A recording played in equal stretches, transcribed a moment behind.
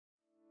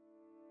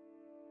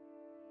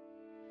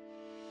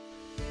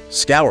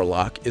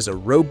Scourlok is a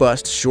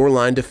robust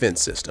shoreline defense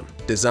system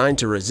designed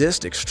to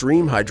resist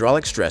extreme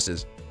hydraulic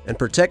stresses and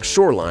protect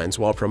shorelines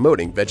while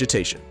promoting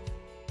vegetation.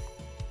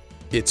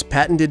 Its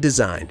patented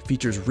design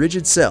features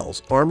rigid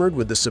cells armored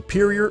with the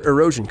superior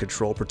erosion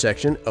control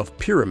protection of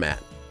PYRAMAT,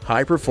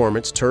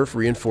 high-performance turf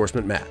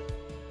reinforcement mat,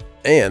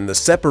 and the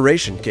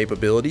separation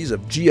capabilities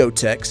of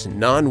Geotex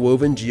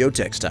non-woven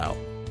geotextile.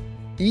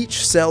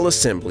 Each cell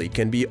assembly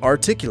can be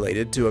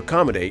articulated to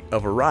accommodate a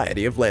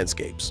variety of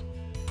landscapes.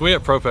 We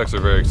at Propex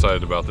are very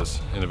excited about this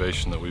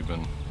innovation that we've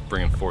been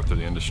bringing forth to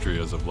the industry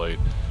as of late.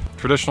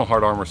 Traditional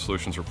hard armor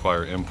solutions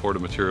require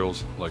imported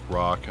materials like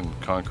rock and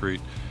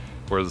concrete,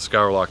 where the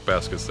Scourlok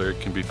baskets there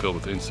can be filled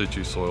with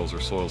in-situ soils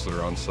or soils that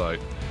are on site,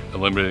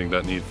 eliminating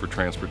that need for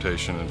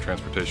transportation and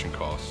transportation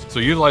costs. So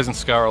utilizing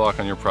Scourlok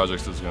on your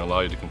projects is going to allow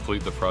you to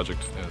complete the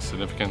project at a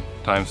significant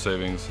time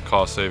savings,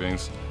 cost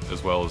savings,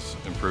 as well as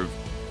improved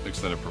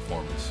extended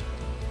performance.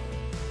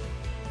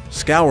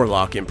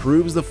 Scourlok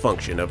improves the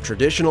function of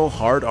traditional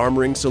hard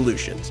armoring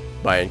solutions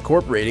by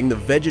incorporating the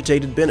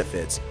vegetated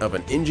benefits of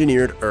an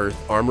engineered earth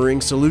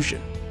armoring solution.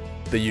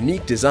 The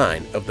unique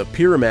design of the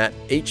PYRAMAT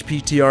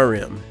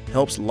HPTRM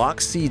helps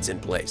lock seeds in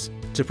place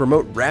to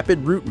promote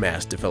rapid root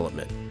mass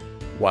development,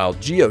 while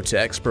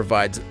Geotex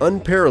provides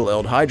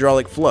unparalleled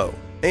hydraulic flow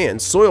and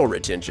soil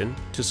retention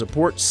to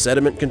support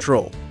sediment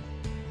control.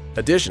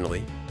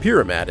 Additionally,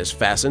 PYRAMAT is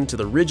fastened to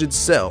the rigid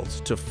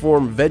cells to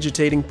form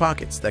vegetating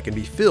pockets that can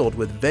be filled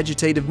with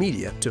vegetative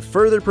media to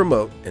further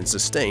promote and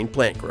sustain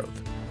plant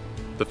growth.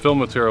 The fill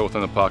material within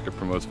the pocket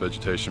promotes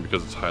vegetation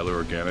because it's highly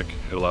organic.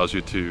 It allows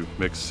you to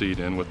mix seed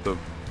in with the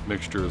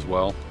mixture as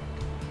well,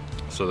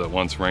 so that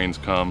once rains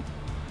come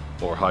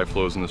or high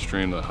flows in the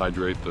stream that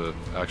hydrate the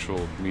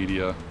actual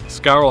media.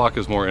 Scourlok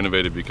is more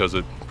innovative because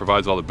it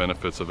provides all the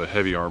benefits of a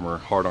heavy armor,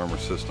 hard armor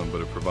system,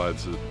 but it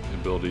provides the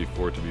ability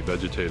for it to be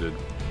vegetated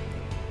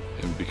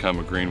and become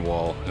a green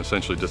wall and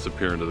essentially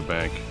disappear into the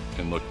bank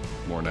and look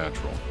more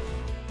natural.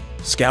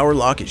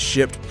 Scourlok is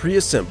shipped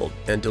pre-assembled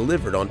and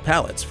delivered on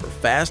pallets for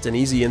fast and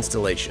easy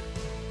installation.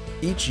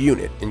 Each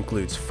unit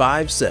includes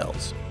 5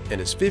 cells and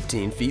is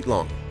 15 feet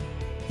long.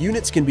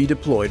 Units can be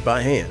deployed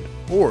by hand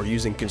or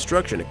using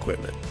construction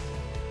equipment.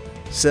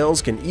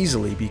 Cells can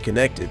easily be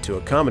connected to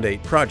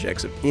accommodate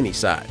projects of any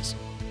size.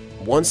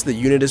 Once the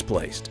unit is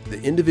placed,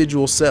 the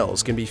individual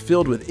cells can be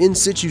filled with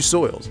in-situ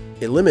soils,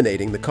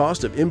 eliminating the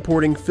cost of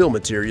importing fill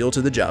material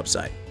to the job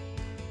site.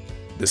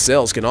 The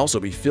cells can also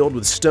be filled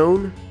with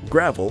stone,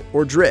 gravel,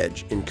 or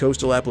dredge in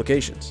coastal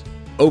applications.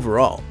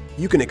 Overall,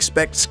 you can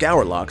expect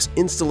Scourlok's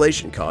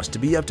installation cost to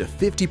be up to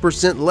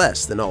 50%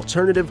 less than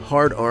alternative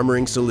hard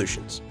armoring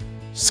solutions.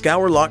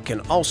 Scourlok can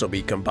also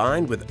be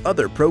combined with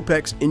other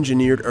Propex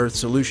engineered earth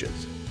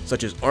solutions,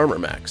 such as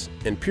ARMORMAX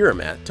and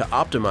PYRAMAT, to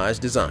optimize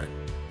design.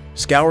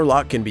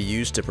 Scourlok can be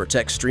used to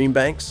protect stream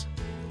banks,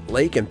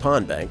 lake and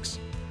pond banks,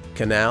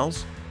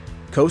 canals,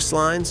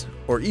 coastlines,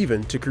 or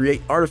even to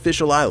create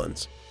artificial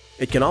islands.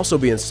 It can also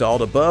be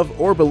installed above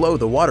or below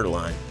the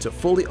waterline to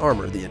fully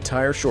armor the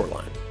entire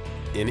shoreline.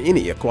 In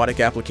any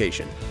aquatic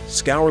application,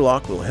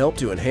 Scourlok will help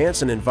to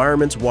enhance an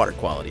environment's water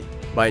quality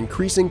by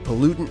increasing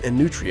pollutant and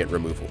nutrient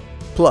removal.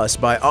 Plus,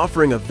 by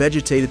offering a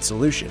vegetated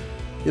solution,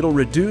 it'll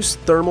reduce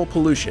thermal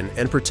pollution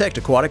and protect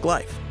aquatic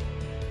life.